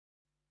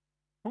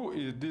Who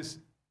is this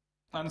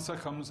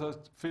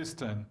uncircumcised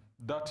Philistine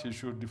that he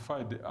should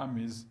defy the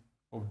armies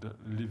of the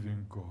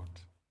living God?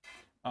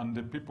 And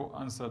the people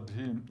answered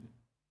him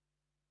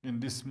in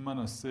this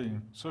manner,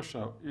 saying, So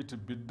shall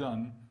it be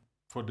done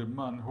for the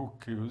man who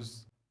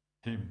kills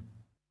him.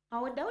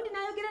 Awo Dawudi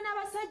n'ayogera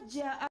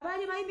n'abasajja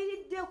abaali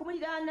bayimiridde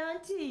okumuliraana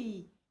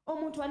nti,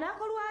 Omuntu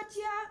anaakolwa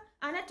atya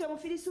anatta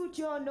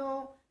Omufirisuuti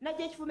ono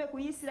n'ajja ekivume ku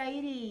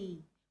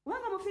Isirayiri?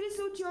 Kubanga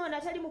Omufirisuuti ono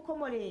atali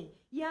mukomole,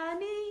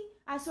 y'ani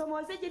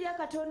asoomooza eggye lya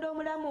Katonda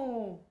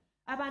omulamu?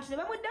 Abantu ne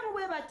bamuddamu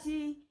bwe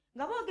bati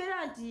nga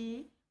boogera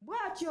nti,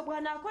 bw'atyo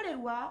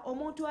bw'anaakolerwa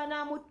omuntu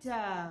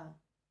anaamutta.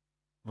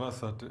 Verse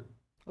 30.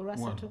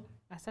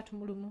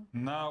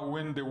 Now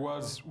when the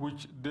words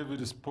which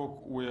David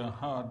spoke were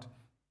heard,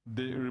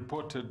 they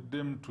reported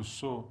them to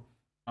Saul,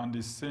 and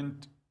he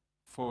sent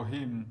for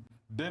him.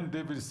 Then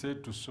David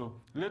said to Saul,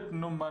 Let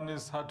no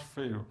man's heart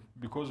fail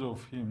because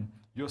of him.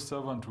 Your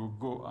servant will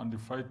go and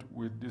fight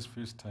with this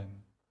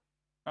Philistine.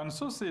 And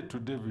Saul said to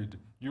David,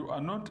 You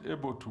are not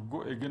able to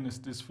go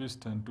against this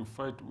Philistine to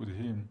fight with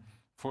him,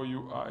 for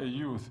you are a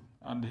youth,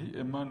 and he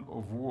a man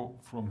of war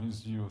from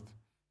his youth.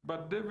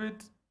 But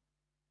David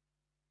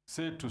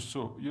said to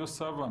Saul, Your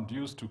servant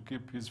used to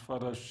keep his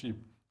father's sheep,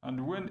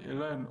 and when a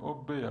lion or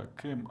bear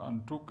came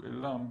and took a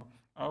lamb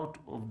out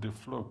of the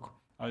flock,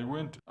 I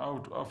went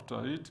out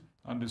after it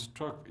and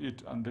struck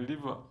it and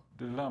delivered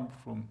the lamb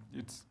from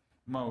its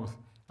mouth.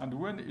 And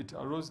when it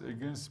arose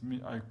against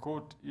me, I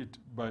caught it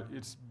by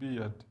its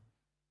beard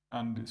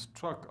and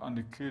struck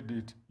and killed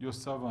it. Your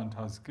servant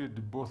has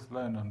killed both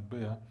lion and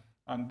bear,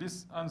 and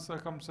this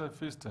uncircumcised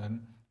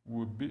Philistine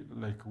will be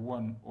like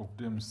one of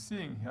them,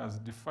 seeing he has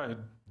defied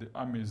the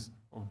armies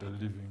of the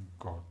living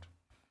God.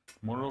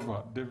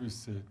 Moreover, David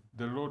said,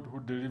 The Lord who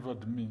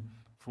delivered me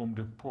from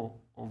the paw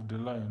of the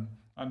lion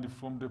and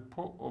from the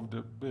paw of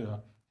the bear,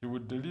 he will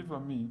deliver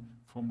me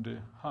from the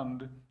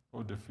hand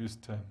of the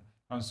Philistine.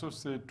 And so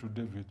said to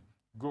David,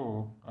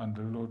 Go, and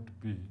the Lord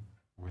be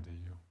with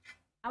you.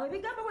 Awo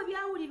ebigambo bwe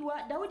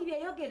byawulirwa Dawudi bye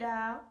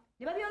yayogera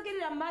ne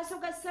babyogerera mu maaso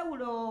ga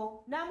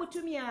Sawulo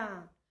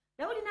n'amutumya.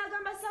 Dawudi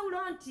n'agamba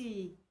Sawulo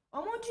nti,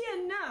 Omuntu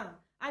yenna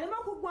aleme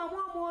okuggwamu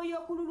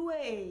omwoyo ku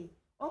lulwe.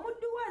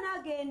 Omuddu we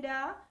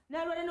n'agenda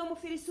n'alwana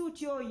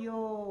n'Omufirisuuti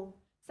oyo.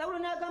 Sawulo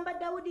n'agamba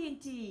Dawudi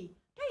nti,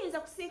 Toyinza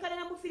kusinkana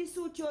na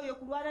Mufirisuuti oyo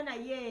kulwana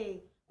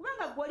naye,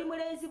 kubanga ggwe oli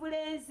mulenzi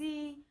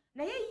bulenzi,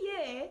 naye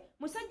ye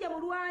musajja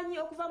mulwanyi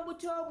okuva mu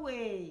buto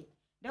bwe.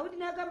 Dawudi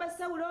n'agamba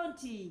Sawulo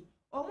nti,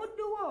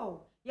 Omuddu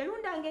wo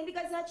yalundanga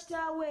endiga za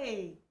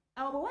kitaawe.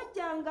 Awo bwe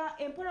wajjanga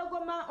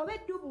empologoma oba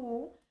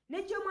eddubu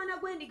n'ejja omwana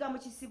gw'endiga mu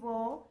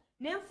kisibo,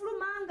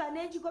 n'enfulumanga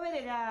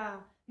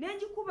n'engigoberera,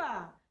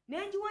 n'engikuba,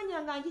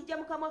 n'engiwonya nga njijja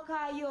mu kamwa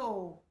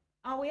kaayo.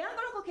 Awo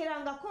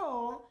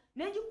yangolokokerangako,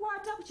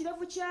 n'engikwata ku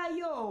kirevu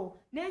kyayo,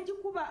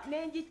 n'engikuba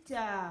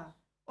n'engitta.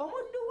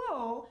 Omuddu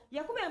wo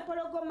yakuba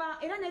empologoma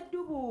era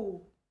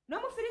n'eddubu.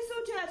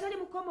 N'Omufirisuuti oyo atali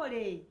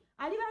mukomole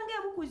alibanga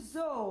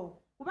ebukuzo,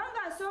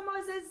 kubanga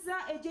asoomoozezza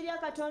eggye lya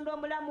Katonda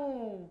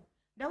omulamu.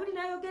 Dawudi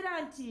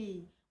n'ayogera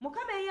nti,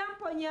 Mukama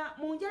eyamponya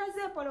mu njala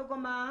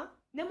z'empologoma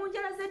ne mu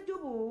njala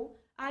z'eddubu,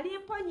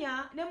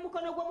 alimponya ne mu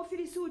mukono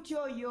gw'Omufirisuuti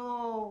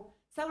oyo.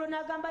 Sawulo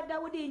n'agamba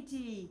Dawudi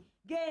nti,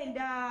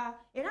 Genda,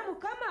 era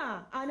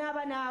Mukama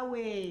anaaba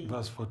naawe.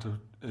 Verse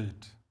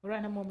 48.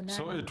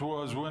 So it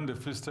was when the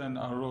Philistine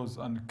arose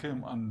and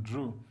came and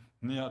drew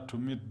near to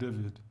meet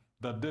David,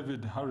 that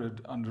David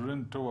hurried and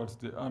ran towards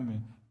the army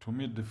to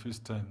meet the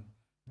Philistine.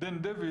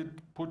 Then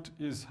David put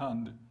his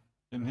hand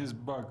in his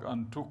bag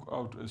and took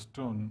out a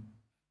stone,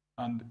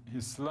 and he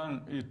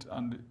slung it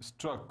and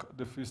struck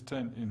the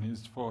Philistine in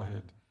his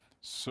forehead,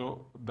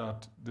 so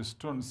that the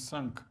stone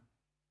sank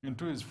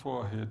into his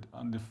forehead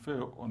and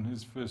fell on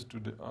his face to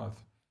the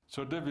earth.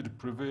 So David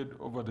prevailed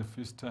over the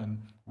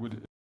Philistine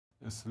with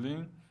a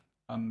sling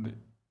and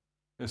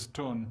a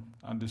stone,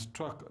 and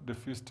struck the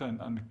Philistine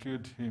and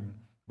killed him,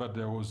 but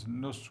there was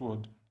no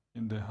sword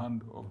in the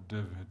hand of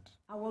David.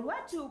 Awo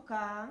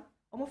lwatuuka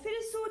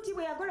Omufirisuuti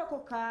bwe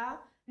yagolokoka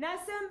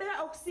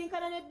n'asembera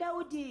okusinkana ne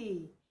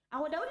Dawudi.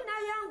 Awo Dawudi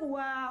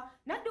n'ayanguwa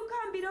n'adduka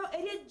mbiro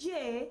eri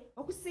eggye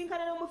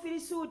okusinkana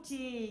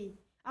n'Omufirisuuti.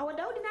 Awo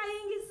Dawudi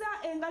n'ayingiza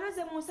engalo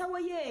ze mu nsawo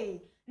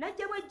ye,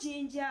 n'aggyamu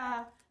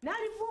ejjinja,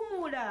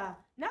 n'alivuumuula,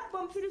 n'akuba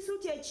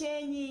Omufirisuuti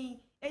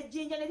ekyenyi.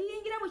 Ejjinja ne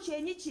liyingira mu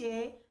kyenyi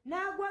kye,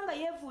 n'agwa nga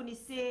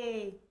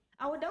yeevuunise.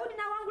 Awo Dawudi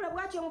n'awangula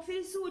bw'atyo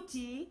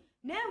Omufirisuuti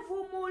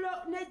n'envuumuulo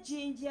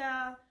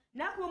n'ejjinja,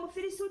 n'akuba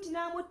Omufirisuuti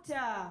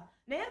n'amutta,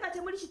 naye nga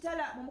temuli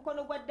kitala mu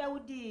mukono gwa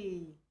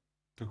Dawudi.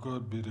 To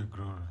God be the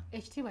glory.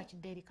 Ekitiibwa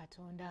kidde eri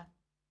Katonda.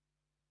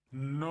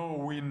 No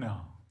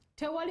winner.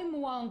 Tewali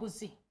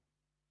muwanguzi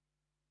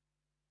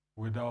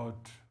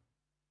without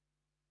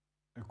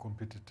a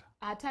competitor.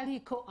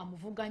 Ataliiko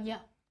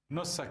amuvuganya.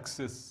 No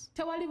success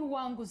tewali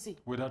buwanguzi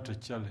without a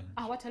challenge.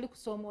 Awatali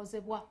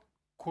kusoomoozebwa.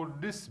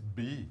 Could this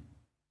be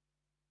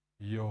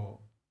your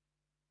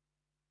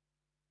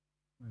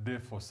day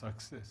for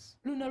success?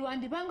 Luno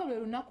lwandibanga lwe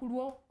lunaku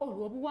lwo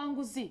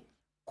olw'obuwanguzi.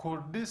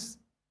 Could these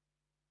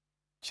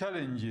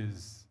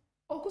challenges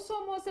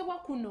okusoomoozebwa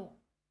kuno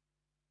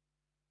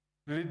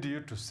lead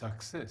you to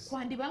success.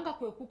 kwandibanga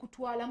kwe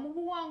kukutwala mu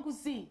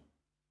buwanguzi.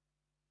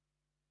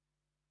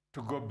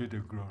 To God be the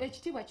glory.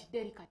 Ekitiibwa kidde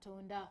eri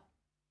Katonda.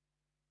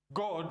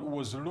 God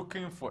was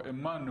looking for a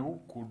man who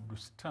could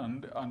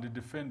stand and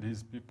defend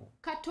his people.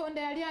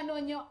 Katonda yali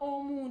anoonya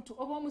omuntu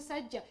oba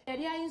omusajja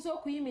yali ayinza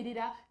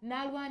okuyimirira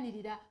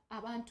n'alwanirira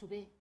abantu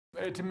be.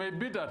 It may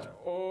be that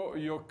all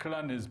your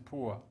clan is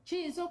poor,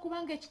 Kiyinza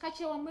okuba ng'ekika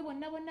kyewammwe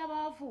bonna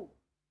baavu,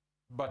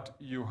 but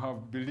you have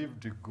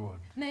believed God.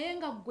 naye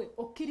nga ggwe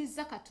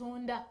okkiriza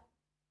Katonda.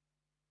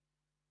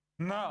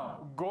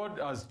 Now, God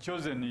has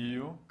chosen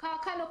you,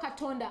 Kaakano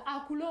Katonda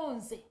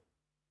akulonze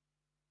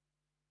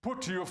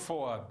put you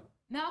forward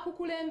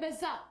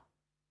n'akukulembeza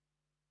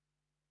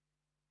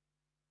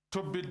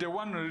to be the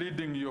one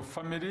leading your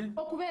family,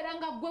 okubeera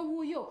nga ggwe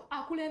wuuyo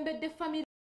akulembedde famire